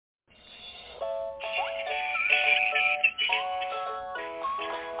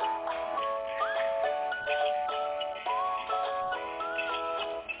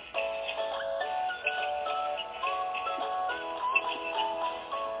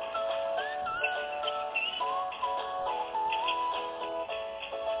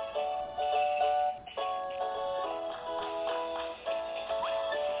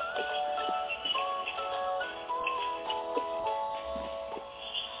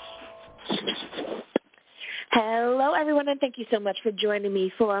Hello, everyone, and thank you so much for joining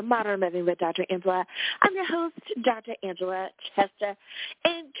me for Modern Living with Dr. Angela. I'm your host, Dr. Angela Chester,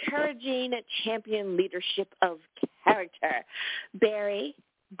 encouraging champion leadership of character, Barry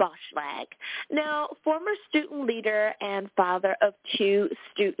Bauerschlag. Now, former student leader and father of 2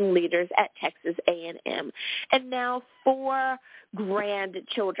 student leaders at Texas A&M, and now 4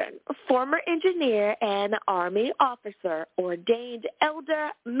 grandchildren, former engineer and Army officer, ordained elder,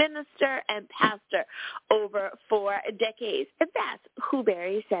 minister, and pastor over 4 decades. And that's who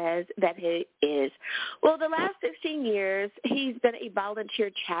Barry says that he is. Well, the last 16 years, he's been a volunteer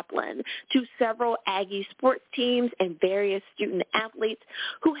chaplain to several Aggie sports teams and various student athletes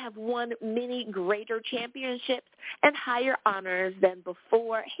who have won many greater championships and higher honors than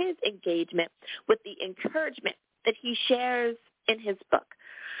before his engagement with the encouragement that he shares in his book.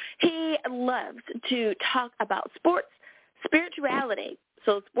 He loves to talk about sports, spirituality.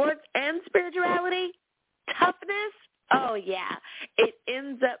 So sports and spirituality, toughness, oh yeah, it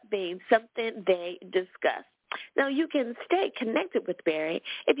ends up being something they discuss. Now, you can stay connected with Barry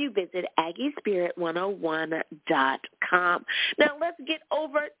if you visit AggieSpirit101.com. Now, let's get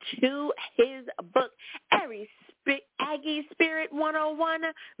over to his book, Aggie Spirit 101,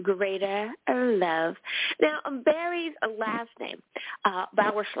 Greater Love. Now, Barry's last name,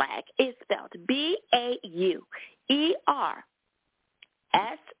 Bauerschlag, is spelled Bauerschlag.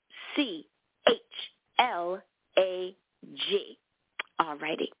 All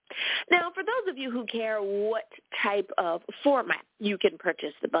righty. Now, for those of you who care what type of format you can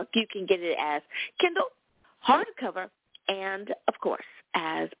purchase the book, you can get it as Kindle, hardcover, and, of course,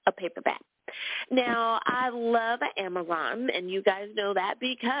 as a paperback. Now, I love Amazon, and you guys know that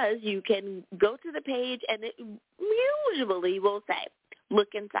because you can go to the page, and it usually will say,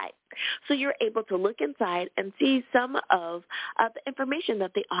 look inside. So you're able to look inside and see some of the information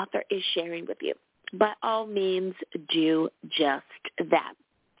that the author is sharing with you. By all means, do just that.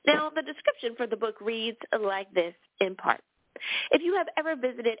 Now, the description for the book reads like this in part. If you have ever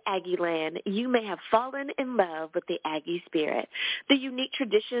visited Aggie Land, you may have fallen in love with the Aggie spirit, the unique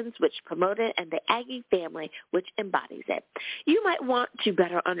traditions which promote it, and the Aggie family which embodies it. You might want to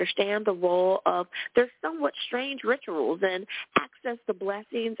better understand the role of their somewhat strange rituals and access the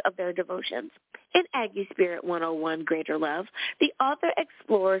blessings of their devotions. In Aggie Spirit 101, Greater Love, the author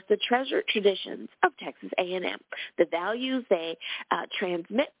explores the treasured traditions of Texas A&M, the values they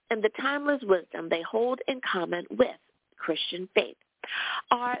transmit, and the timeless wisdom they hold in common with Christian faith.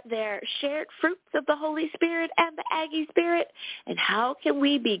 Are there shared fruits of the Holy Spirit and the Aggie Spirit? And how can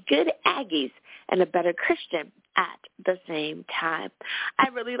we be good Aggies and a better Christian at the same time? I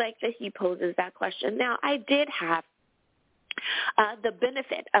really like that he poses that question. Now, I did have the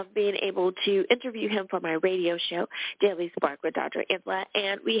benefit of being able to interview him for my radio show, Daily Spark with Dr. Angela,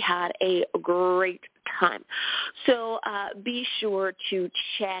 and we had a great time. So be sure to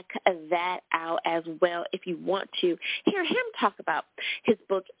check that out as well if you want to hear him talk about his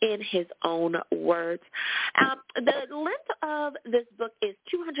book in his own words. The length of this book is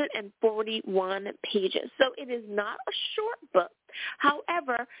 241 pages, so it is not a short book.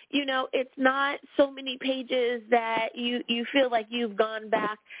 However, it's not so many pages that you feel like you've gone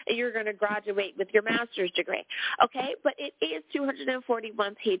back and you're going to graduate with your master's degree, okay? But it is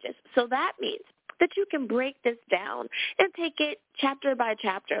 241 pages, so that means that you can break this down and take it chapter by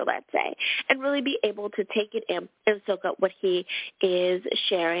chapter, let's say, and really be able to take it in and soak up what he is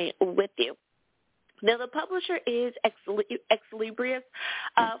sharing with you. Now, the publisher is Ex Libris.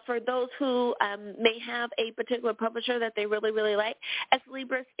 For those who may have a particular publisher that they really, really like, Ex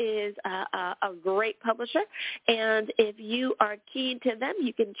Libris is a great publisher, and if you are keen to them,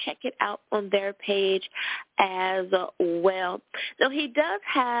 you can check it out on their page as well. Now, he does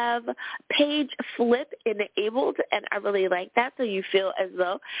have page flip enabled, and I really like that, so you feel as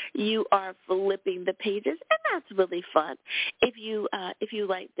though you are flipping the pages, and that's really fun if you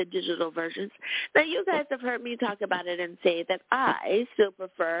like the digital versions. Now, you guys have heard me talk about it and say that I still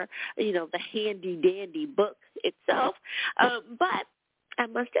prefer, the handy-dandy book itself. But I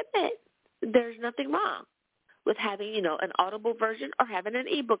must admit, there's nothing wrong with having, an audible version or having an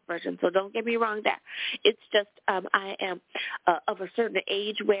ebook version. So don't get me wrong there. It's just I am of a certain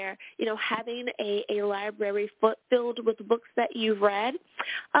age where, having a library filled with books that you've read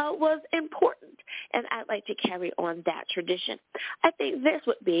was important. And I'd like to carry on that tradition. I think this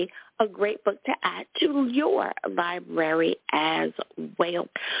would be a great book to add to your library as well.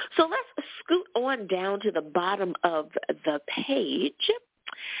 So let's scoot on down to the bottom of the page.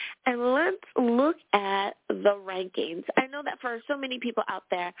 And let's look at the rankings. I know that for so many people out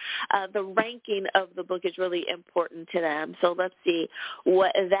there, the ranking of the book is really important to them. So let's see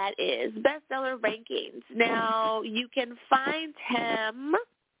what that is. Bestseller rankings. Now, you can find him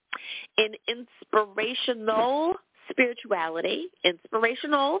in inspirational spirituality, and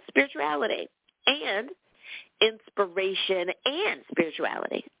inspiration and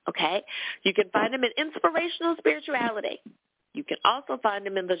spirituality, okay? You can find him in inspirational spirituality. You can also find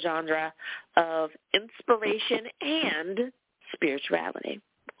him in the genre of inspiration and spirituality.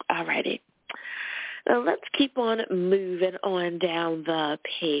 All righty. Now let's keep on moving on down the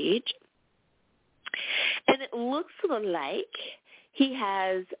page. And it looks like he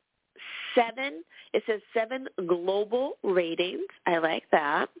has 7 global ratings. I like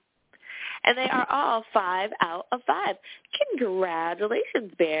that. And they are all 5 out of 5.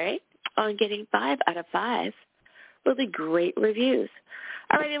 Congratulations, Barry, on getting 5 out of 5. Really great reviews.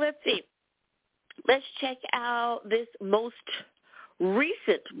 All righty, let's see. Let's check out this most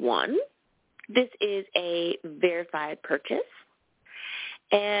recent one. This is a verified purchase.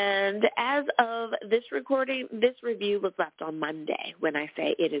 And as of this recording, this review was left on Monday when I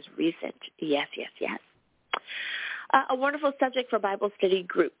say it is recent. Yes. A wonderful subject for Bible study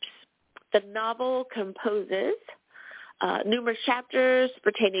groups. The novel composes numerous chapters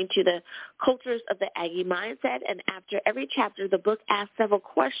pertaining to the cultures of the Aggie mindset, and after every chapter, the book asks several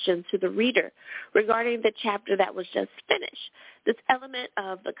questions to the reader regarding the chapter that was just finished. This element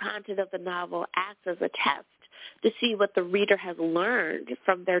of the content of the novel acts as a test to see what the reader has learned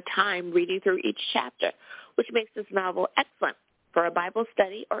from their time reading through each chapter, which makes this novel excellent for a Bible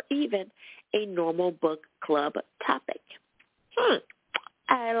study or even a normal book club topic.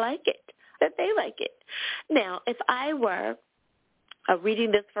 I like it. That they like it. Now, if I were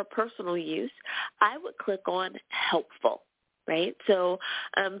reading this for personal use, I would click on helpful, right? So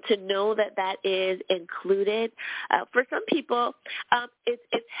to know that that is included. For some people,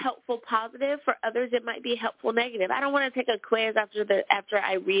 it's helpful positive. For others, it might be helpful negative. I don't want to take a quiz after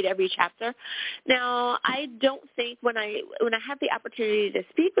I read every chapter. Now, I don't think when I have the opportunity to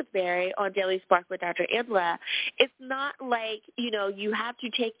speak with Barry on Daily Spark with Dr. Angela, it's not like, you have to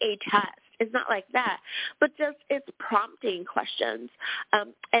take a test. It's not like that, but just it's prompting questions,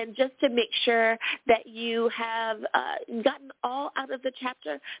 and just to make sure that you have gotten all out of the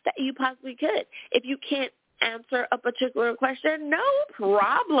chapter that you possibly could. If you can't answer a particular question, no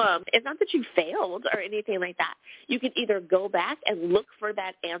problem. It's not that you failed or anything like that. You can either go back and look for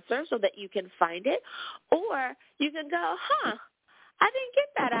that answer so that you can find it, or you can go, I didn't get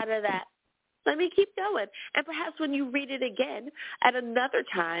that out of that. Let me keep going. And perhaps when you read it again at another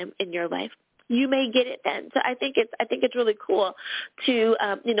time in your life, you may get it then. So I think it's really cool to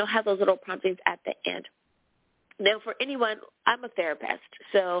have those little promptings at the end. Now, for anyone, I'm a therapist,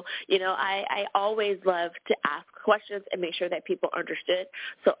 so, I always love to ask questions and make sure that people understood.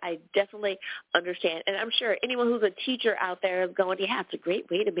 So I definitely understand. And I'm sure anyone who's a teacher out there is going, yeah, it's a great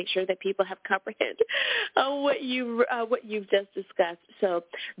way to make sure that people have comprehended what you've just discussed. So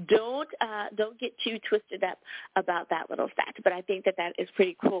don't get too twisted up about that little fact. But I think that is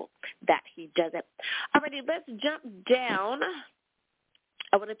pretty cool that he does it. All righty, let's jump down.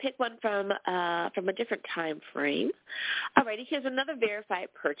 I want to pick one from a different time frame. All righty, here's another verified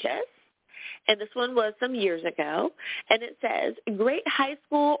purchase, and this one was some years ago, and it says, great high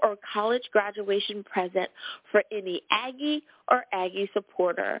school or college graduation present for any Aggie or Aggie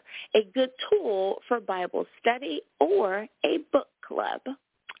supporter, a good tool for Bible study or a book club.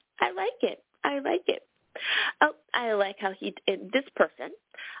 I like it. Oh, I like how this person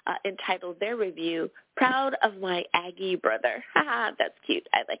entitled their review, Proud of My Aggie Brother. That's cute.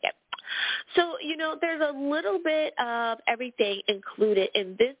 I like it. So, there's a little bit of everything included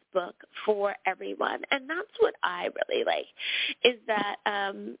in this book for everyone. And that's what I really like, is that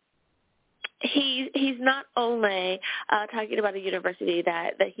he's not only talking about a university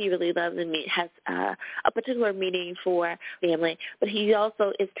that he really loves and has a particular meaning for family, but he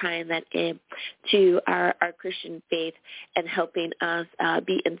also is tying that in to our Christian faith and helping us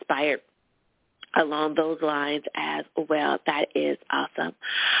be inspired along those lines as well. That is awesome.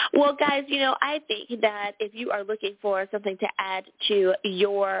 Well, guys, I think that if you are looking for something to add to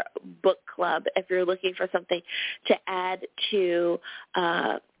your book club, if you're looking for something to add to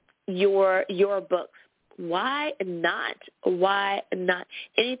your books, why not?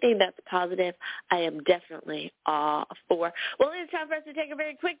 Anything that's positive, I am definitely all for. Well, it's time for us to take a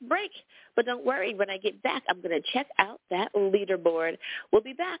very quick break, but don't worry, when I get back, I'm going to check out that leaderboard. We'll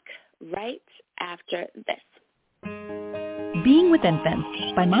be back right after this. Being with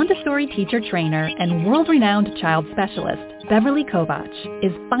Infants by Montessori teacher trainer and world-renowned child specialist Beverly Kovach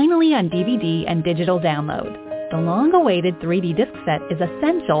is finally on DVD and digital download. The long-awaited 3D disc set is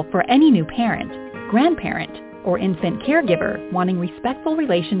essential for any new parent, grandparent, or infant caregiver wanting respectful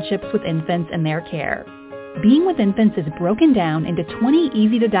relationships with infants and their care. Being with Infants is broken down into 20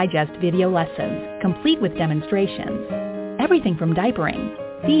 easy-to-digest video lessons, complete with demonstrations. Everything from diapering,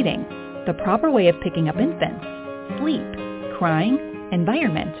 feeding, the proper way of picking up infants, sleep, crying,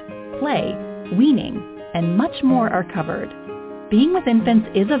 environment, play, weaning, and much more are covered. Being with Infants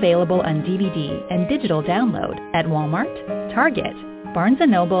is available on DVD and digital download at Walmart, Target, Barnes &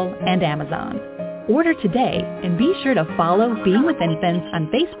 Noble, and Amazon. Order today and be sure to follow Being with Infants on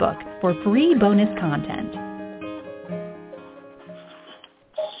Facebook for free bonus content.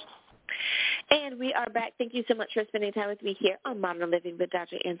 And we are back. Thank you so much for spending time with me here on Modern Living with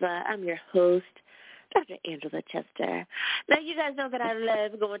Dr. Angela. I'm your host, Dr. Angela Chester. Now, you guys know that I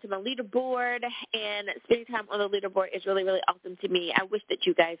love going to my leaderboard, and spending time on the leaderboard is really, really awesome to me. I wish that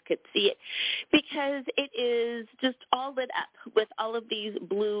you guys could see it because it is just all lit up with all of these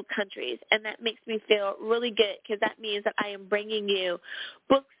blue countries, and that makes me feel really good because that means that I am bringing you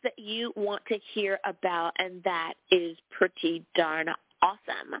books that you want to hear about, and that is pretty darn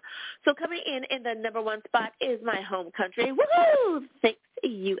awesome. So coming in the number one spot is my home country. Woohoo! Thanks,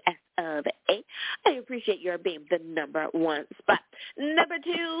 U.S. of A. I appreciate your being the number one spot. Number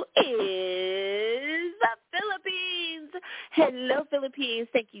two is the Philippines. Hello, Philippines.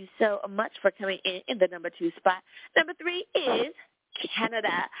 Thank you so much for coming in the number two spot. Number three is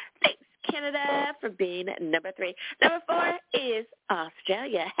Canada. Thanks, Canada, for being number three. Number four is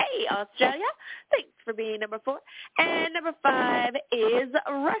Australia. Hey, Australia. Thanks for being number four. And number five is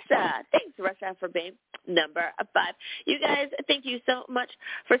Russia. Thanks, Russia, for being number five. You guys, thank you so much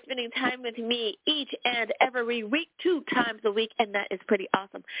for spending time with me each and every week, 2 times a week, and that is pretty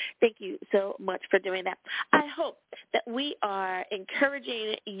awesome. Thank you so much for doing that. I hope that we are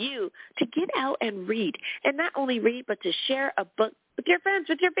encouraging you to get out and read, and not only read, but to share a book with your friends,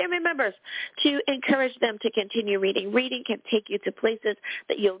 with your family members, to encourage them to continue reading. Reading can take you to places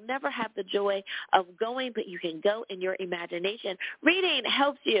that you'll never have the joy of going, but you can go in your imagination. Reading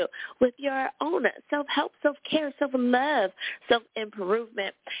helps you with your own self-help, self-care, self-love,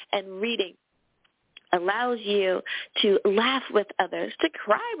 self-improvement, and reading allows you to laugh with others, to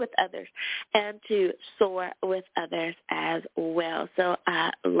cry with others, and to soar with others as well. So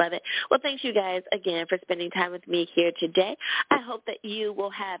I love it. Well, thanks you guys again for spending time with me here today. I hope that you will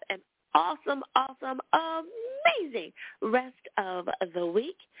have an awesome, amazing rest of the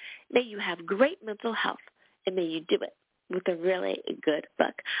week. May you have great mental health, and may you do it with a really good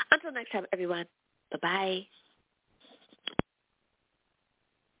book. Until next time, everyone, bye-bye.